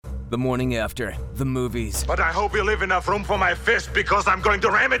The morning after, the movies. But I hope you leave enough room for my fist because I'm going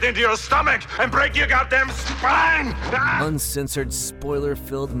to ram it into your stomach and break your goddamn spine! Uncensored,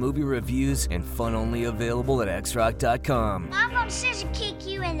 spoiler-filled movie reviews and fun only available at xrock.com. I'm gonna scissor kick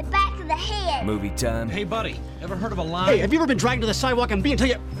you in the back of the head. Movie time. Hey, buddy, ever heard of a line? Hey, have you ever been dragged to the sidewalk and beat until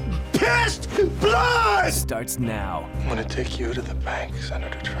you pissed blood? Starts now. I'm gonna take you to the bank,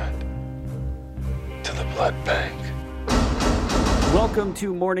 Senator Trent. To the blood bank. Welcome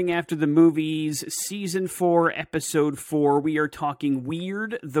to Morning After the Movies, Season 4, Episode 4. We are talking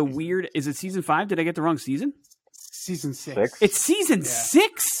Weird, the Weird... Is it Season 5? Did I get the wrong season? Season 6. It's Season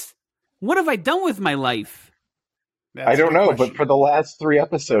 6? What have I done with my life? I don't know, but for the last 3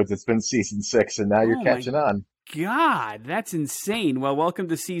 episodes, it's been Season 6, and now you're catching on. God, that's insane. Well, welcome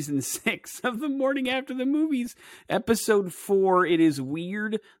to Season 6 of the Morning After the Movies, Episode 4. It is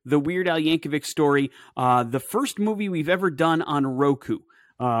Weird, the Weird Al Yankovic story, the first movie we've ever done on Roku.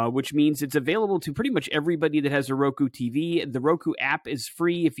 Which means it's available to pretty much everybody that has a Roku TV. The Roku app is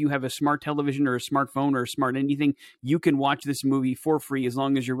free. If you have a smart television or a smartphone or a smart anything, you can watch this movie for free as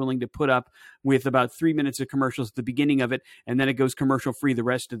long as you're willing to put up with about 3 minutes of commercials at the beginning of it, and then it goes commercial free the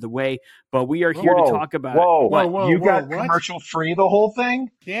rest of the way. But we are here to talk about Whoa, you got commercial free the whole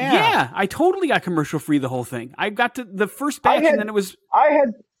thing? Yeah, I totally got commercial free the whole thing. I got to the first batch, and then it was...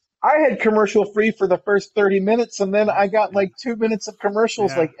 I had commercial free for the first 30 minutes, and then I got like 2 minutes of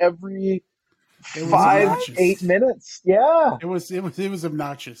commercials like every 5-8 minutes. Yeah, it was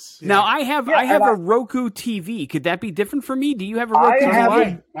obnoxious. Yeah. Now I have a Roku TV. Could that be different for me? Do you have a Roku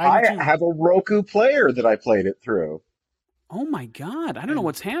TV? I have a Roku player that I played it through. Oh my God! I don't know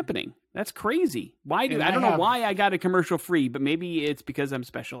what's happening. That's crazy. Why do I don't know why I got a commercial free? But maybe it's because I'm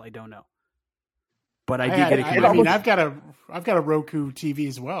special. I don't know. But I did get a commercial. I mean, I've got a Roku TV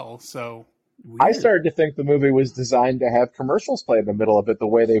as well, so weird. I started to think the movie was designed to have commercials play in the middle of it, the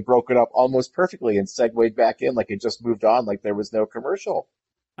way they broke it up almost perfectly and segued back in like it just moved on, like there was no commercial.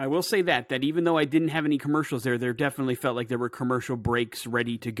 I will say that even though I didn't have any commercials there definitely felt like there were commercial breaks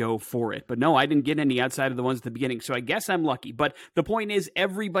ready to go for it. But no, I didn't get any outside of the ones at the beginning, so I guess I'm lucky. But the point is,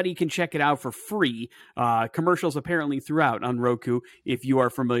 everybody can check it out for free. Commercials apparently throughout on Roku, if you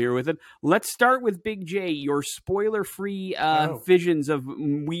are familiar with it. Let's start with Big J, your spoiler-free visions of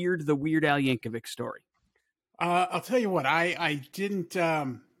Weird, the Weird Al Yankovic story. I'll tell you what, I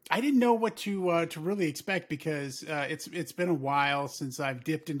didn't know what to really expect because it's been a while since I've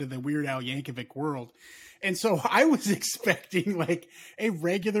dipped into the Weird Al Yankovic world. And so I was expecting like a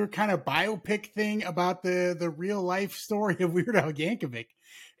regular kind of biopic thing about the real life story of Weird Al Yankovic.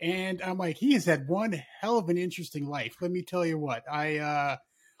 And I'm like, he has had one hell of an interesting life. Let me tell you what, I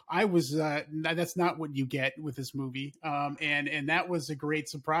was, that's not what you get with this movie. And that was a great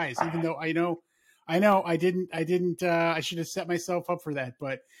surprise, even though I know I should have set myself up for that,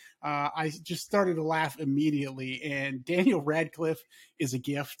 but I just started to laugh immediately. And Daniel Radcliffe is a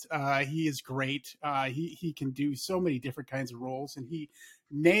gift. He is great. He can do so many different kinds of roles, and he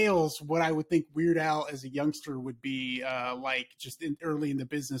nails what I would think Weird Al as a youngster would be like, just early in the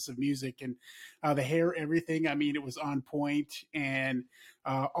business of music, and the hair, everything. I mean, it was on point, and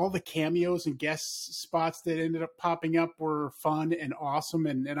all the cameos and guest spots that ended up popping up were fun and awesome.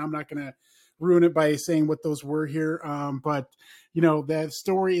 And I'm not going to ruin it by saying what those were here. But, you know, the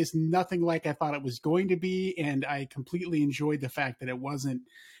story is nothing like I thought it was going to be. And I completely enjoyed the fact that it wasn't.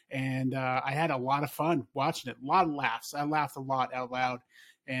 And I had a lot of fun watching it. A lot of laughs. I laughed a lot out loud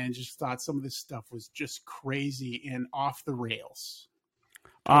and just thought some of this stuff was just crazy and off the rails.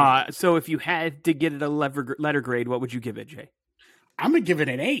 So if you had to get it a letter grade, what would you give it, Jay? I'm going to give it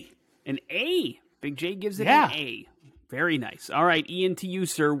an A. An A? Big J gives it an A. Very nice. All right, Ian, to you,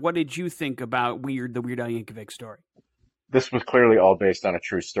 sir. What did you think about the Weird Al Yankovic story? This was clearly all based on a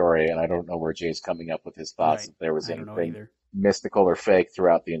true story, and I don't know where Jay's coming up with his thoughts. If there was anything mystical or fake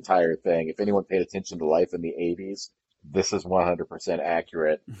throughout the entire thing. If anyone paid attention to life in the 80s, this is 100%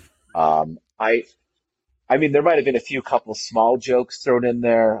 accurate. I mean, there might have been a couple small jokes thrown in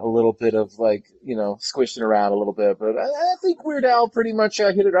there, a little bit of squishing around a little bit, but I think Weird Al pretty much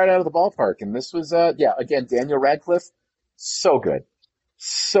hit it right out of the ballpark. And this was, again, Daniel Radcliffe, so good.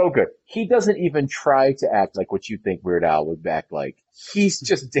 So good. He doesn't even try to act like what you think Weird Al would act like. He's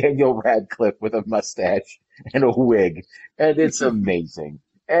just Daniel Radcliffe with a mustache and a wig, and it's amazing.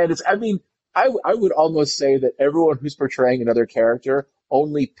 And I would almost say that everyone who's portraying another character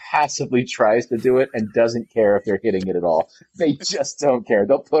only passively tries to do it and doesn't care if they're hitting it at all. They just don't care.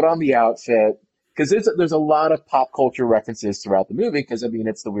 They'll put on the outfit because there's a lot of pop culture references throughout the movie because,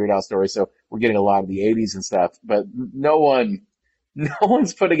 it's the Weird Al story, so we're getting a lot of the 80s and stuff, but no one No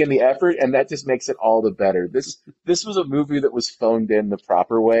one's putting in the effort, and that just makes it all the better. This was a movie that was phoned in the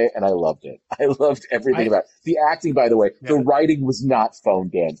proper way, and I loved it. I loved everything about it. The acting, by the way. The writing was not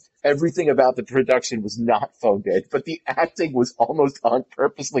phoned in. Everything about the production was not phoned in, but the acting was almost on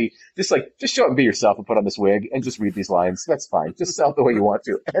purposely just show up and be yourself and put on this wig and just read these lines. That's fine. Just sell it the way you want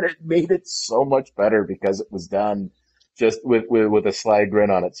to. And it made it so much better because it was done just with a sly grin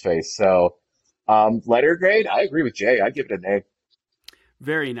on its face. So, letter grade, I agree with Jay. I give it an A.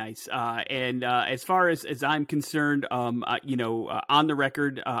 Very nice. And as far as I'm concerned, on the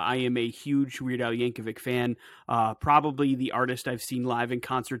record, I am a huge Weird Al Yankovic fan. Probably the artist I've seen live in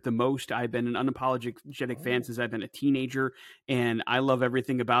concert the most. I've been an unapologetic fan since I've been a teenager, and I love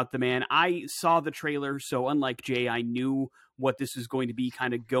everything about the man. I saw the trailer, so unlike Jay, I knew what this is going to be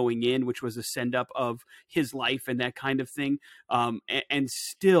kind of going in, which was a send up of his life and that kind of thing. And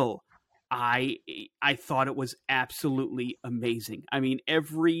still, I thought it was absolutely amazing. I mean,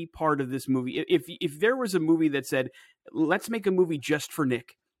 every part of this movie, if there was a movie that said, let's make a movie just for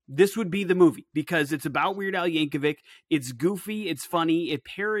Nick, this would be the movie, because it's about Weird Al Yankovic. It's goofy. It's funny. It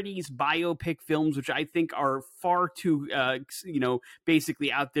parodies biopic films, which I think are far too,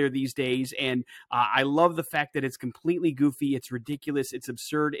 basically out there these days. And I love the fact that it's completely goofy. It's ridiculous. It's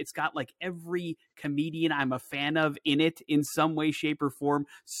absurd. It's got like every comedian I'm a fan of in it in some way, shape, or form.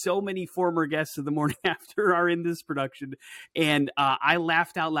 So many former guests of the Morning After are in this production. And I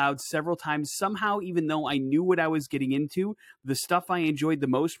laughed out loud several times. Somehow, even though I knew what I was getting into, the stuff I enjoyed the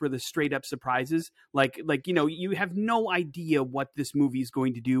most were the straight up surprises. Like, you have no idea what this movie is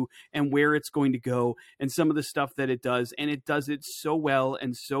going to do and where it's going to go and some of the stuff that it does. And it does it so well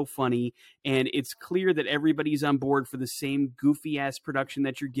and so funny. And it's clear that everybody's on board for the same goofy ass production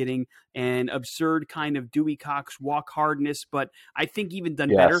that you're getting, and absurd kind of Dewey Cox walk hardness. But I think even done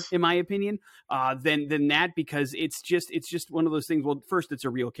better, in my opinion, than that, because it's just one of those things. Well, first, it's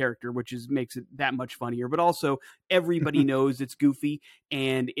a real character, which makes it that much funnier. But also, everybody knows it's goofy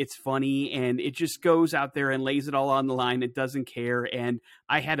and it's funny, and it just goes out there and lays it all on the line. It doesn't care. And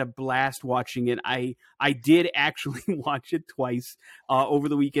I had a blast watching it. I did actually watch it twice over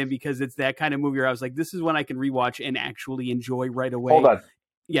the weekend, because it's that kind of movie where I was like, this is one I can rewatch and actually enjoy right away. Hold on.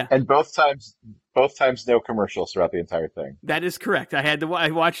 Yeah. And both times no commercials throughout the entire thing. That is correct. I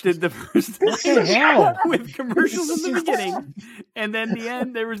watched it the first time with commercials in the beginning, and then the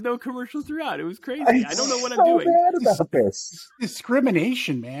end there was no commercials throughout. It was crazy. I don't know what I'm doing. Bad about this.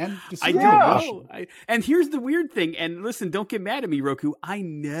 Discrimination, man. I don't know. And here's the weird thing. And listen, don't get mad at me, Roku. I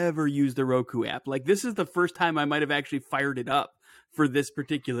never use the Roku app. Like, this is the first time I might have actually fired it up for this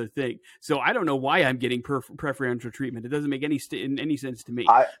particular thing. So I don't know why I'm getting preferential treatment. It doesn't make any sense to me.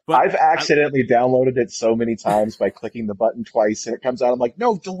 I've accidentally downloaded it so many times by clicking the button twice, and it comes out. I'm like,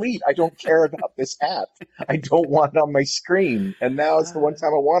 no, delete. I don't care about this app. I don't want it on my screen. And now it's the one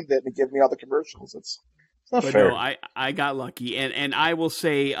time I wanted it, and it gives me all the commercials. It's not fair. No, I got lucky. And I will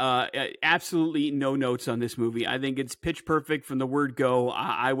say absolutely no notes on this movie. I think it's pitch perfect from the word go.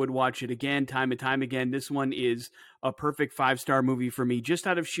 I would watch it again, time and time again. This one is a perfect 5-star movie for me, just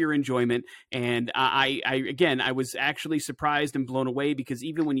out of sheer enjoyment. And I was actually surprised and blown away, because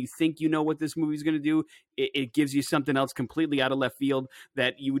even when you think you know what this movie is going to do, it gives you something else completely out of left field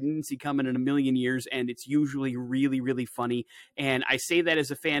that you didn't see coming in a million years. And it's usually really, really funny. And I say that as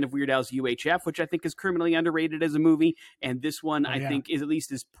a fan of Weird Al's UHF, which I think is criminally underrated as a movie. And this one, I think, is at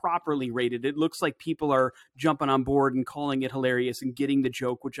least is properly rated. It looks like people are jumping on board and calling it hilarious and getting the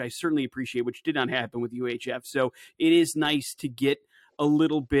joke, which I certainly appreciate, which did not happen with UHF. So it is nice to get a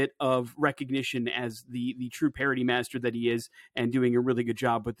little bit of recognition as the true parody master that he is, and doing a really good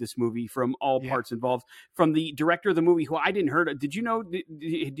job with this movie from all parts involved. From the director of the movie, who I didn't heard of. Did you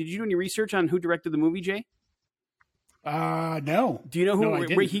do any research on who directed the movie, Jay? No. Do you know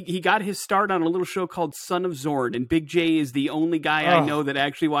where he got his start on a little show called Son of Zorn? And Big J is the only guy I know that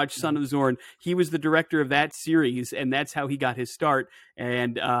actually watched Son of Zorn. He was the director of that series, and that's how he got his start.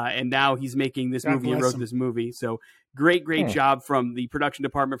 And now he's making this movie and wrote this movie. So great job from the production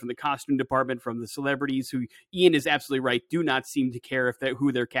department, from the costume department, from the celebrities, who Ian is absolutely right, do not seem to care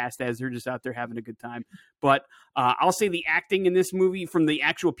who they're cast as. They're just out there having a good time. But I'll say the acting in this movie from the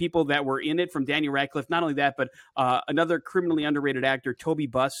actual people that were in it, from Daniel Radcliffe, not only that, but another criminally underrated actor, Toby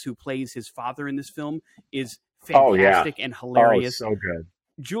Buss, who plays his father in this film, is fantastic and hilarious. So good.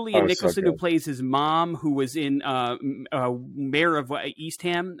 Julia Nicholson, who plays his mom, who was in Mayor of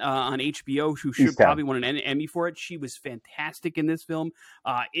Eastham on HBO, who should probably won an Emmy for it. She was fantastic in this film.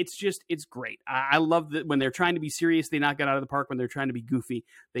 It's great. I love that when they're trying to be serious, they knock it out of the park. When they're trying to be goofy,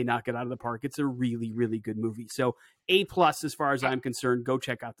 they knock it out of the park. It's a really, really good movie. So A+ as far as I'm concerned. Go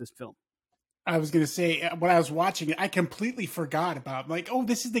check out this film. I was going to say, when I was watching it, I completely forgot about, like, oh,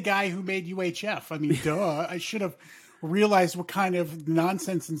 this is the guy who made UHF. I mean, duh. I should have realized what kind of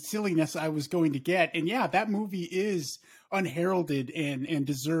nonsense and silliness I was going to get. And yeah, that movie is unheralded and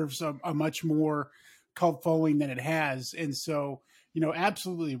deserves a much more cult following than it has. And so,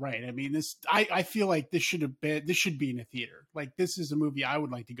 absolutely right. I mean, I feel like this should be in a theater. Like, this is a movie I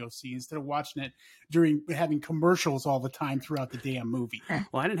would like to go see instead of watching it during having commercials all the time throughout the damn movie.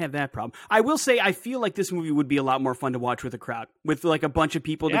 Well, I didn't have that problem. I will say, I feel like this movie would be a lot more fun to watch with a crowd, with like a bunch of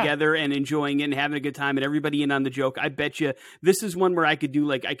people together and enjoying it and having a good time and everybody in on the joke. I bet you this is one where I could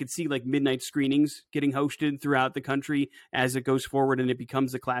see like midnight screenings getting hosted throughout the country as it goes forward and it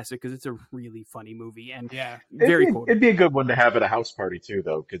becomes a classic, because it's a really funny movie and very cool. It'd be a good one to have at a house party too,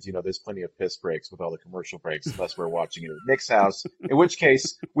 though, because there's plenty of piss breaks with all the commercial breaks, unless we're watching it at Nick's house, in which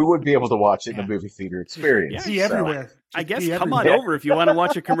case we would be able to watch it in the movie theater experience. See everywhere. I guess come on over if you want to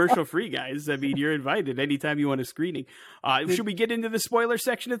watch a commercial free, guys. I mean, you're invited anytime you want a screening. Should we get into the spoiler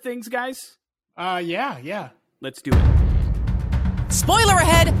section of things, guys? Yeah. Let's do it. Spoiler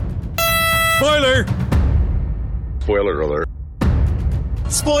ahead! Spoiler! Spoiler alert.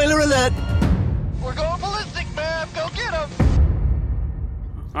 Spoiler alert! We're going ballistic, man! Go get him!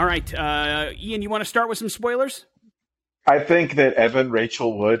 All right, Ian, you want to start with some spoilers? I think that Evan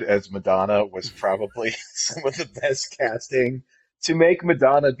Rachel Wood as Madonna was probably some of the best casting to make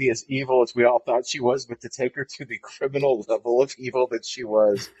Madonna be as evil as we all thought she was, but to take her to the criminal level of evil that she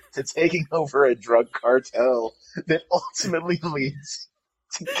was, to taking over a drug cartel that ultimately leads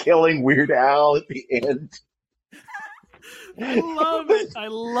to killing Weird Al at the end. I love it. I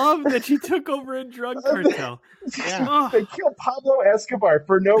love that she took over a drug cartel. They kill Pablo Escobar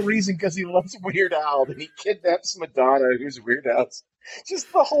for no reason because he loves Weird Al, and he kidnaps Madonna, who's Weird Al's.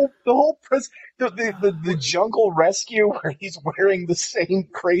 Just the whole the jungle rescue where he's wearing the same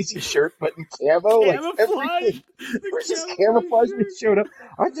crazy shirt but in camo, camouflage. Like everything. It was just camouflage when he showed up.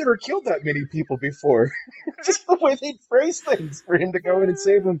 I've never killed that many people before. Just the way they phrase things for him to go in and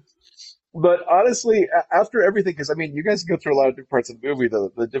save them. But honestly, after everything, because I mean, you guys go through a lot of different parts of the movie,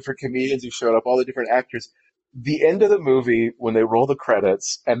 the different comedians who showed up, all the different actors. The end of the movie, when they roll the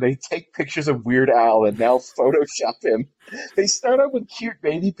credits and they take pictures of Weird Al and now Photoshop him, they start out with cute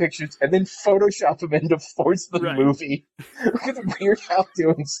baby pictures and then Photoshop him in to force the movie with Weird Al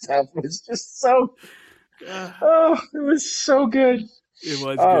doing stuff. It was just so, it was so good. It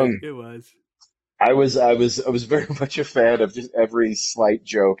was good. It was. I was very much a fan of just every slight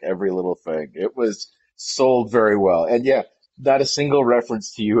joke, every little thing. It was sold very well. And yeah, not a single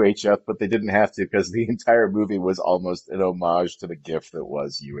reference to UHF, but they didn't have to because the entire movie was almost an homage to the gift that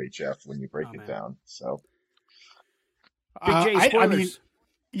was UHF when you break it down. So, Big J, spoilers.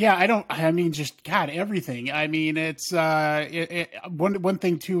 Just God, everything. I mean, it's one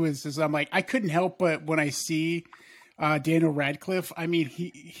thing too is I'm like, I couldn't help but when I see Daniel Radcliffe, I mean,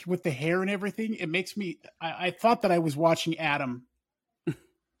 he with the hair and everything, it makes me. I thought that I was watching Adam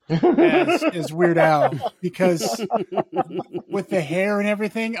as Weird Al, because with the hair and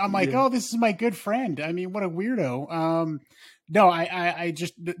everything, I'm like, oh, this is my good friend. I mean, what a weirdo. No, I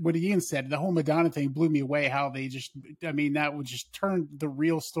just what Ian said, the whole Madonna thing blew me away. How they just, I mean, that would just turn the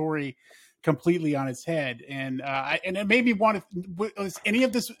real story completely on its head, and it made me want to. Was any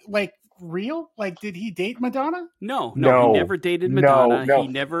of this like real? Like, did he date Madonna? No, he never dated Madonna. No. He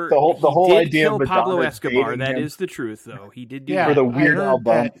never. The whole idea kill of Pablo Madonna Escobar. That him. is the truth, though. He did do for the Weird Al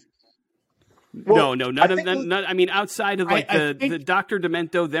bump. Well, none of them. I mean, outside of like the Dr.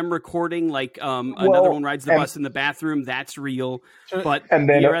 Demento, them recording like another one rides the bus in the bathroom. That's real. But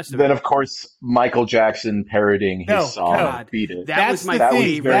then of course Michael Jackson parodying his song "Beat It." That was my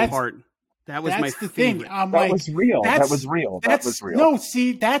favorite part. That was my favorite. That was real. That was real. No,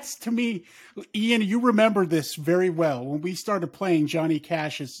 see, that's to me, Ian. You remember this very well when we started playing Johnny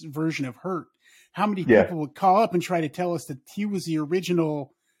Cash's version of "Hurt." How many people would call up and try to tell us that he was the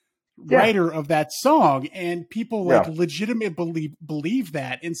original writer of that song, and people legitimately believe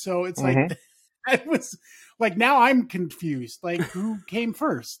that, and so it's like it was like, now I'm confused. Like, who came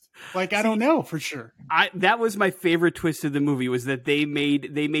first? Like, I don't know for sure. That was my favorite twist of the movie, was that they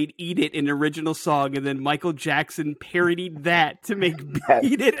made "Eat It" an original song, and then Michael Jackson parodied that to make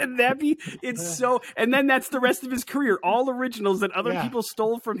 "Beat It," and and then that's the rest of his career. All originals that other people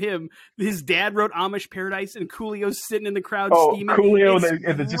stole from him. His dad wrote "Amish Paradise," and Coolio's sitting in the crowd scheming. Coolio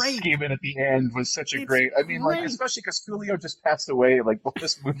and the just scheming at the end was such a great. I mean, like, especially because Coolio just passed away. Like,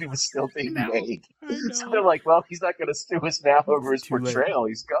 this movie was still being made. So they're like, well, he's not going to sue us now over his portrayal.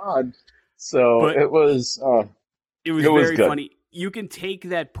 He's gone. So it was very good. Funny. You can take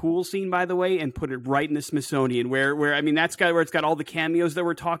that pool scene, by the way, and put it right in the Smithsonian, where I mean, that's got where it's got all the cameos that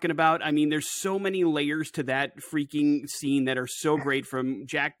we're talking about. I mean, there's so many layers to that freaking scene that are so great, from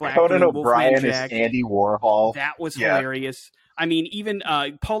Jack Black. Conan O'Brien is Andy Warhol. That was hilarious. I mean, even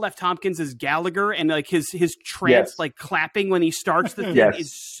Paul F. Tompkins is Gallagher, and like his trance, like clapping when he starts the thing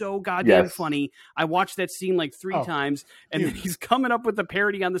is so goddamn funny. I watched that scene like 3 times, and then he's coming up with the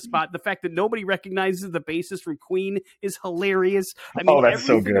parody on the spot. The fact that nobody recognizes the bassist from Queen is hilarious. I mean,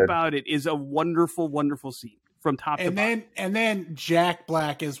 everything about it is a wonderful, wonderful scene from top to bottom. And then Jack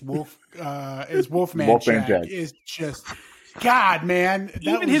Black as Wolfman Jack is just. God, man.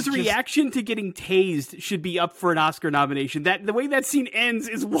 Even his reaction to getting tased should be up for an Oscar nomination. That the way that scene ends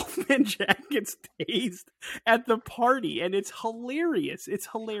is Wolfman Jack gets tased at the party, and it's hilarious. It's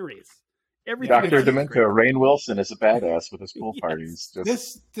hilarious. Dr. Demento, Rainn Wilson is a badass with his pool parties.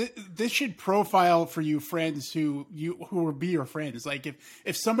 This should profile for you friends who will be your friends. Like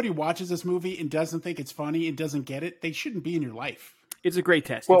if somebody watches this movie and doesn't think it's funny and doesn't get it, they shouldn't be in your life. It's a great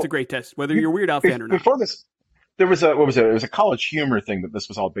test. It's a great test, whether you're a Weird Al fan or not. Before this, there was it was a college humor thing that this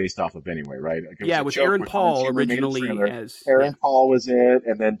was all based off of anyway, right? Like it was Aaron Paul originally as Aaron Paul was in it,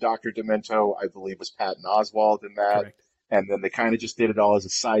 and then Dr. Demento, I believe, was Patton Oswalt in that. Correct. And then they kind of just did it all as a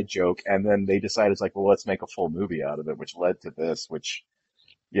side joke, and then they decided, like, well, let's make a full movie out of it, which led to this, which,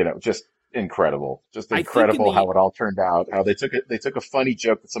 just incredible. Just incredible how it all turned out. How they took a funny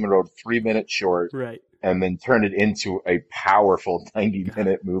joke that someone wrote 3 minutes short, right, and then turned it into a powerful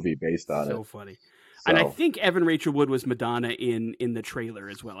 90-minute movie based on it. So funny. So. And I think Evan Rachel Wood was Madonna in the trailer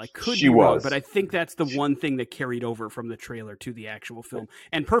as well. I could be wrong, but I think that's the one thing that carried over from the trailer to the actual film.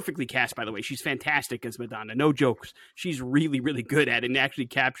 And perfectly cast, by the way. She's fantastic as Madonna. No jokes. She's really, really good at it and actually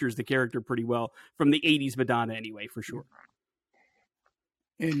captures the character pretty well from the 80s Madonna anyway, for sure.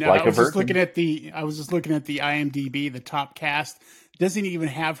 And I was just looking at the IMDb, the top cast. Doesn't even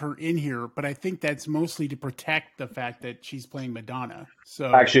have her in here, but I think that's mostly to protect the fact that she's playing Madonna.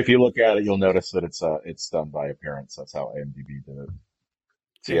 So actually, if you look at it, you'll notice that it's done by appearance. That's how IMDb did it.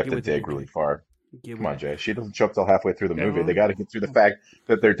 So you have to dig really far. Come on, Jay. She doesn't show up till halfway through the movie. They got to get through the fact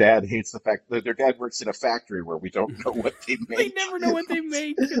that their dad hates the fact that their dad works in a factory where we don't know what they make. They never know what they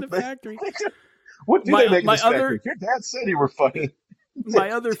make in the factory. What do they make in this factory? Your dad said you were funny.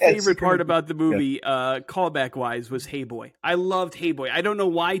 My other favorite part about the movie, callback-wise, was Hey Boy. I loved Hey Boy. I don't know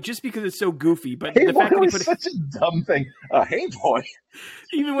why, just because it's so goofy. But Hey the Boy fact that he was such a dumb thing. Hey Boy.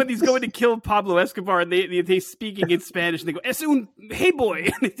 Even when he's going to kill Pablo Escobar and they're speaking in Spanish, and they go, Es un Hey Boy.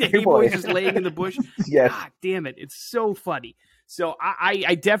 And Hey Boy's just laying in the bush. Yes. God damn it. It's so funny. So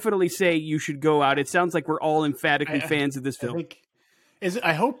I definitely say you should go out. It sounds like we're all emphatically fans of this film.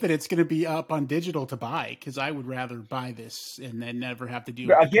 I hope that it's going to be up on digital to buy, because I would rather buy this and then never have to do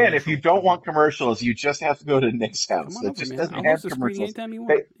it. Again, if you don't want commercials, you just have to go to Nick's house. It just doesn't have commercials. Anytime you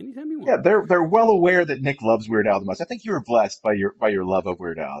want. Yeah, they're well aware that Nick loves Weird Al the most. I think you were blessed by your love of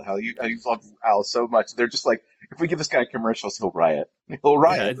Weird Al. How you love Al so much. They're just like, if we give this guy commercials, he'll riot. He'll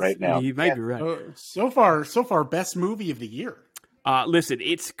riot right now. You might be right. So far, best movie of the year. Listen,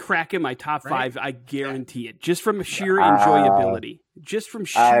 it's cracking my top 5. I guarantee it. Just from sheer enjoyability.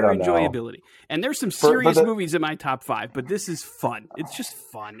 And there's some serious movies in my top 5, but this is fun. It's just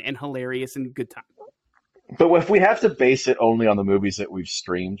fun and hilarious and good time. But if we have to base it only on the movies that we've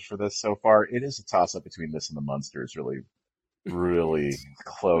streamed for this so far, it is a toss-up between this and The Munsters, really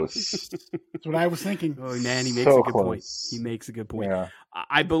close. That's what I was thinking. Oh, man, he makes a good point. He makes a good point. Yeah.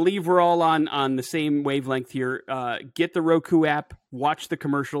 I believe we're all on the same wavelength here. Get the Roku app, watch the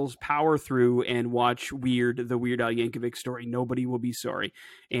commercials, power through, and watch the Weird Al Yankovic story. Nobody will be sorry.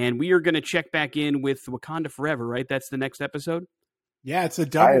 And we are going to check back in with Wakanda Forever, right? That's the next episode? Yeah, it's a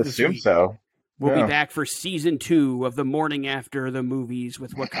double. I assume so. We'll be back for season 2 of The Morning After the Movies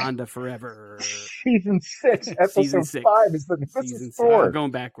with Wakanda Forever. Season 6, episode 5 is season 4. We're going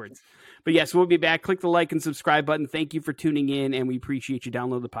backwards. But yes, we'll be back. Click the like and subscribe button. Thank you for tuning in, and we appreciate you.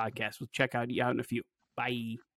 Download the podcast. We'll check out you out in a few. Bye.